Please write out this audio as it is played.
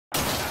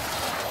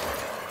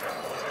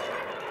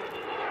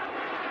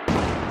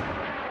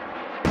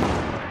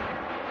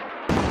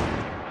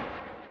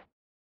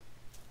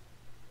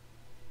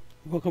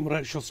Welcome to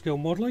Retro Scale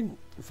Modelling.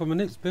 For my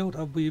next build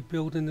I'll be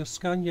building the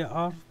Scania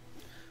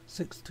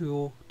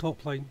R620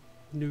 Topline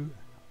new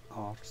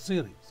R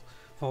series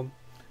from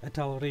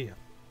Italeri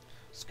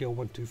Scale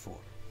 124.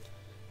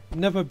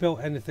 Never built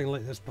anything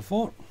like this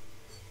before,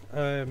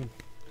 but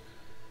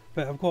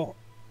I've got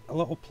a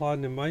little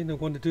plan in mind. I'm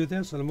going to do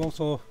this, and I've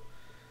also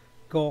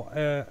got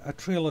a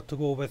trailer to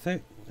go with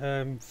it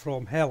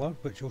from Heller,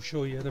 which I'll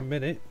show you in a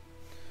minute,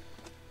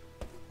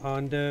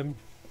 and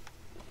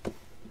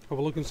have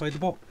a look inside the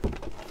box.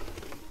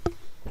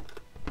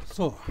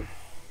 So,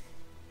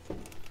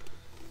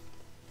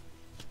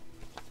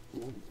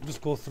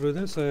 just go through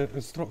this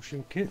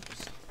instruction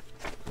kits,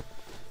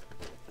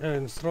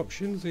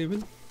 instructions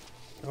even,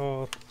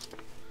 or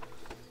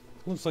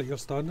looks like your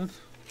standard.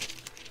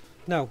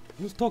 Now,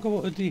 let's talk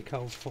about the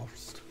decals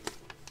first.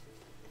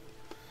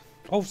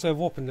 Obviously, I've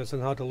opened this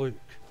and had a look.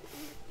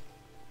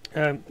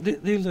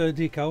 These are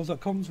the decals that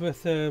comes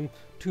with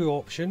two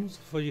options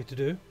for you to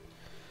do.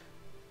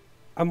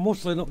 I'm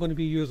mostly not going to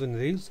be using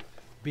these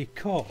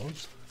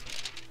because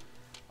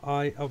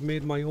I have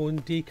made my own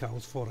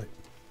decals for it.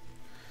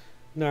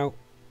 Now,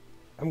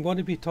 I'm going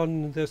to be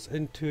turning this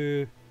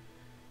into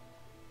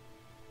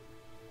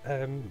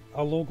a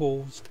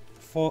logos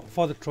for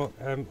the truck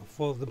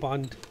for the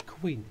band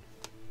Queen.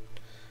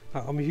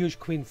 I'm a huge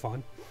Queen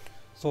fan,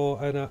 so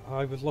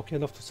I was lucky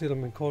enough to see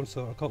them in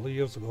concert a couple of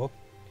years ago,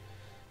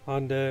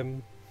 and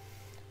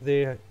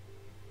I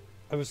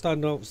was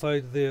standing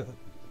outside the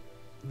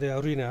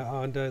arena,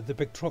 and the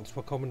big trucks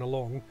were coming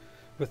along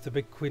with the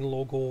big Queen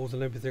logos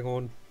and everything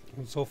on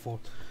and so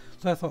forth.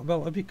 So I thought,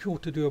 well, it'd be cool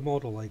to do a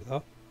model like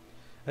that.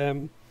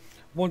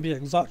 Won't be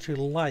exactly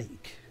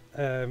like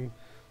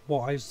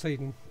what I've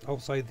seen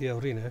outside the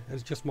arena.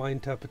 It's just my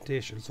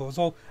interpretation, so it's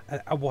all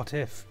a what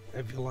if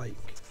you like.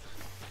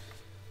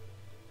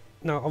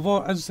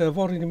 Now, as I said, I've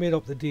already made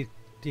up the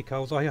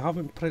decals. I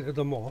haven't printed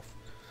them off.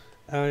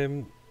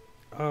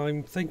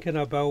 I'm thinking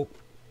about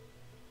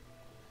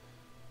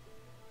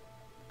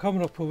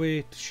coming up with a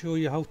way to show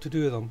you how to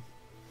do them,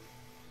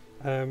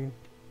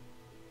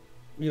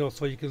 you know,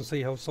 so you can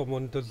see how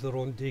someone does their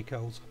own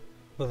decals,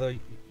 whether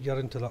you're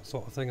into that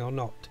sort of thing or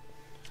not.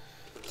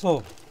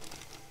 So,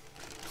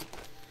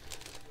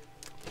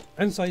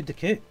 inside the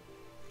kit,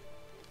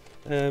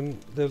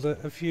 there's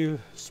a few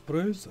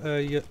sprues,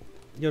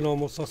 your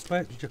normal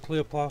suspects, your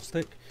clear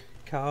plastic,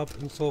 cab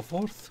and so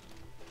forth,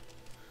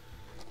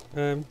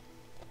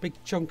 big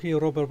chunky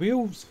rubber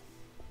wheels,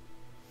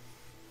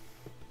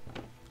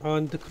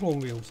 and the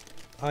chrome wheels.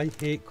 I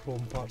hate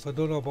chrome parts. I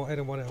don't know about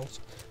anyone else,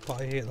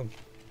 but I hate them.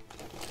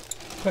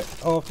 But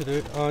I'll have to do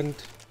it, and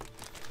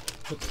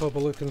let's have a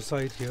look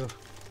inside here.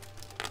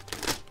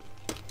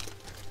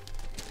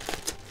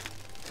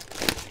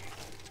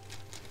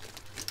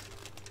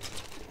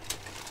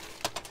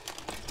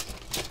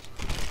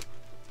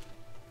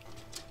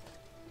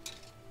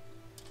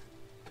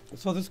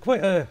 So there's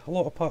quite a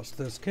lot of parts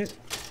to this kit.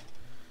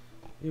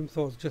 Even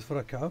though it's just for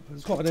a cab.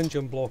 It's got an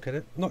engine block in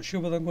it. Not sure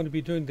whether I'm going to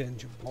be doing the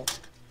engine block,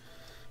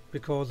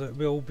 because it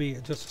will be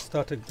just a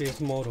static based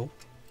model.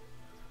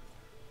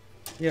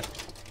 Yeah.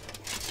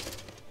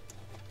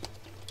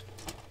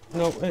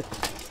 Now it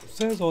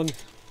says on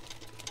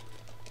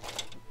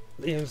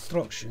the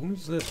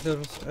instructions that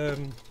there's a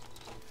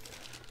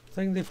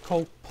thing they've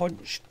called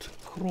punched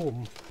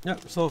chrome. Yeah,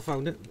 so I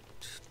found it.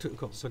 Took a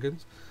couple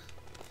seconds.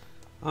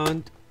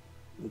 And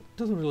it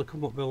doesn't really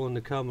come up well on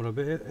the camera,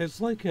 but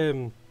it's like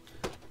a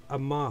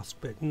mask,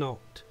 but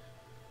not,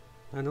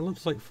 and it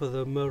looks like for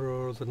the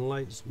mirrors and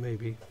lights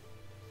maybe,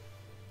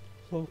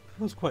 so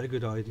that's quite a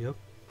good idea.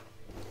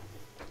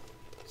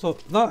 So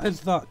that is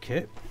that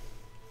kit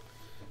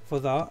for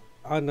that,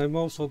 and I'm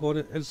also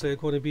going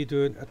to be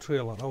doing a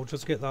trailer. I'll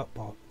just get that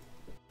part.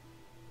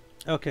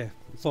 Okay,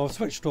 so I've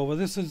switched over.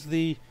 This is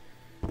the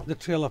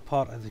trailer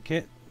part of the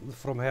kit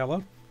from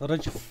Heller,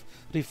 the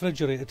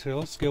refrigerated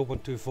trailer, scale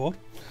 124.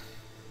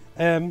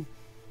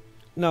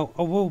 Now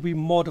I will be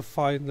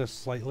modifying this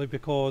slightly,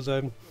 because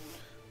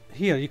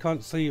here you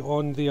can't see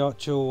on the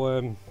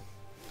actual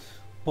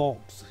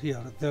box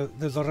here,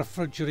 there's a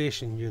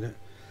refrigeration unit.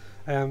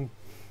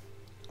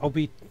 I'll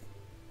be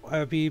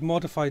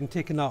modifying,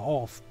 taking that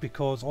off,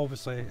 because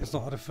obviously it's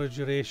not a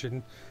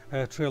refrigeration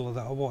trailer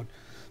that I want,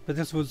 but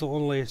this was the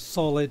only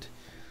solid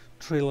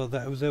trailer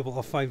that I was able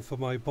to find for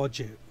my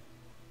budget,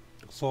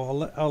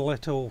 so a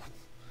little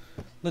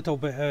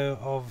bit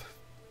of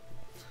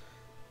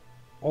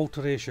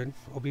alteration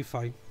will be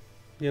fine,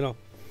 you know.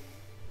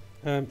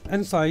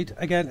 Inside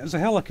again is a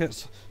Heller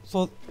kits.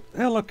 So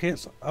Heller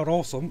kits are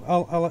awesome.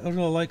 I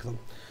really like them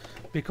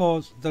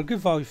because they're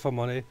good value for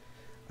money,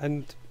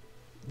 and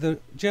they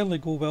generally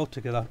go well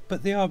together,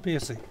 but they are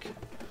basic,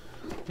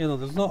 you know,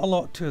 there's not a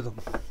lot to them.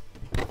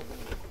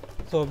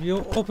 So if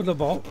you open the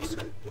box,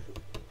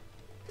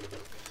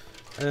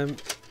 here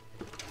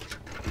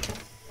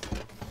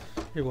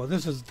you go.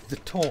 This is the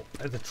top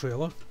of the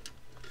trailer.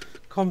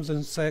 Comes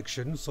in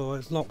sections, so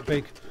it's not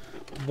big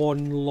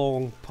one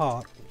long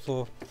part,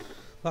 so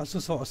that's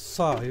the sort of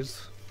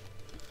size.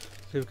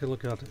 See if we can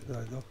look at it.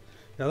 There you go.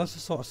 Yeah, that's the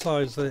sort of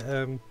size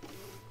that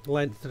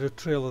length of the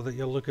trailer that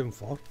you're looking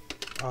for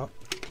at.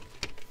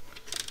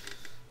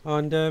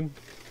 And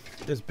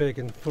it's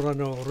begging for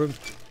running out of room.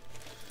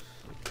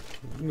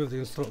 Move the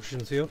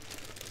instructions here.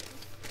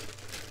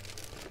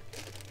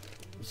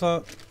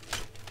 So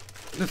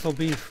this will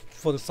be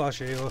for the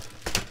sachet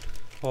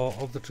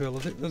of the trailer.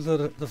 There's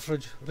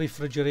the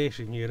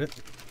refrigeration unit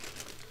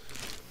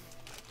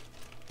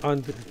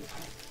and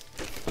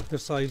the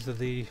size of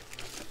the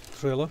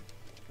trailer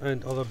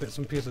and other bits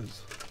and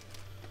pieces.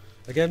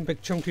 Again,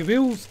 big chunky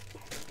wheels,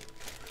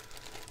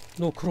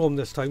 no chrome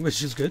this time,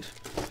 which is good,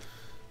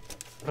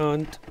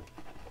 and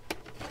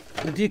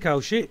the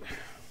decal sheet.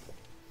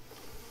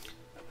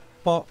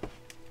 But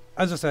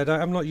as I said,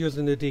 I'm not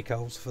using the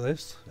decals for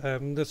this.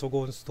 This will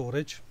go in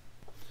storage.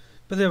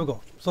 But there we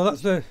go. So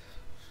that's the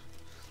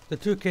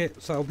two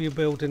kits I'll be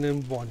building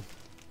in one.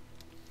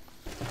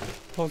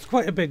 So it's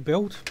quite a big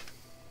build.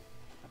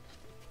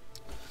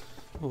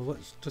 Oh,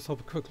 let's just have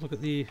a quick look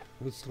at the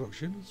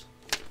instructions.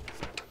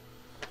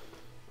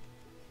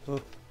 So,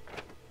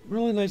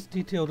 really nice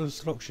detailed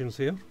instructions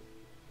here,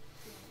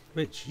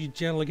 which you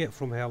generally get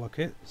from Hella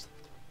kits.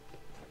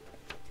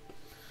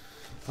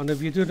 And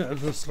if you're doing it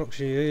as an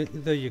instruction,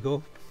 there you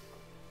go.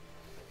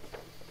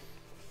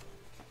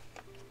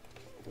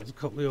 There's a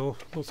couple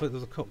of, looks like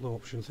there's a couple of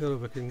options here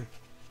if I can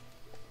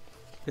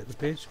get the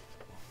page.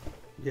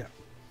 Yeah.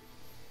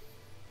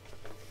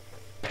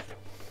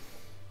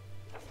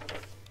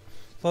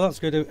 So that's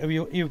good.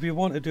 If you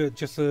want to do it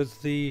just as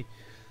the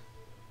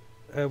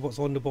what's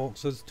on the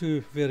box, there's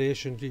two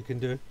variations you can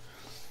do.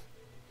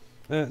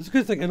 It's a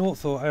good thing to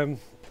note though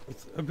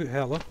about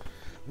Hella.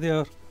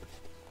 Their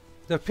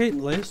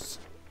paint lists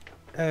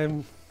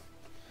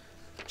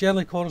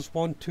generally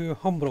correspond to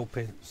Humbrol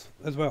paints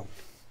as well.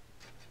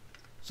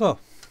 So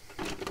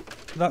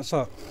that's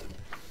that.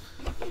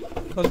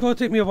 It's going to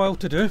take me a while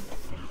to do.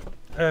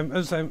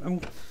 As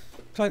I'm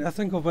trying to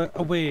think of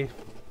a way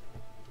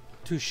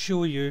to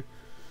show you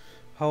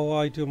how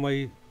I do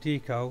my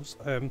decals.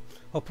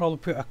 I'll probably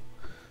put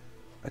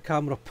a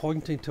camera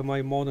pointing to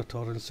my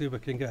monitor and see if I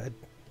can get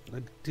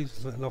a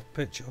decent enough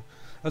picture.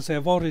 As I say,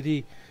 I've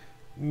already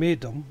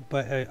made them,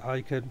 but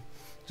I can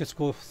just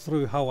go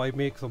through how I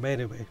make them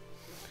anyway.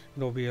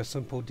 You know, be a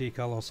simple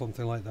decal or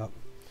something like that.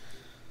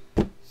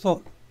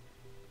 So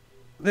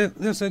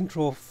this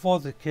intro for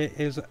the kit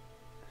is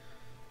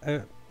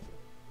a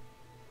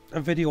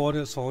video on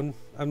its own.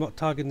 I'm not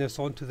tagging this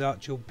onto the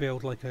actual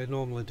build like I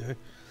normally do.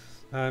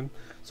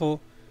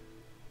 So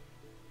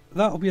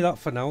that'll be that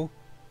for now.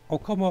 I'll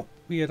come up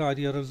with an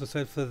idea, as I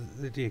said, for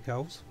the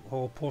decals.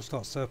 I'll post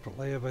that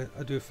separately if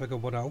I do figure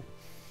one out.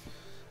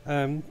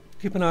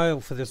 Keep an eye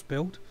out for this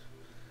build.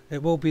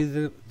 It will be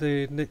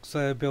the next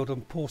build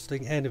I'm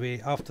posting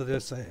anyway after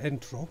this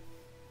intro.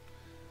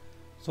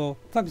 So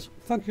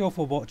thank you all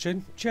for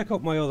watching. Check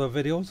out my other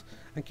videos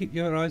and keep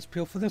your eyes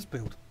peeled for this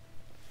build.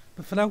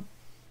 But for now,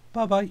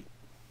 bye bye.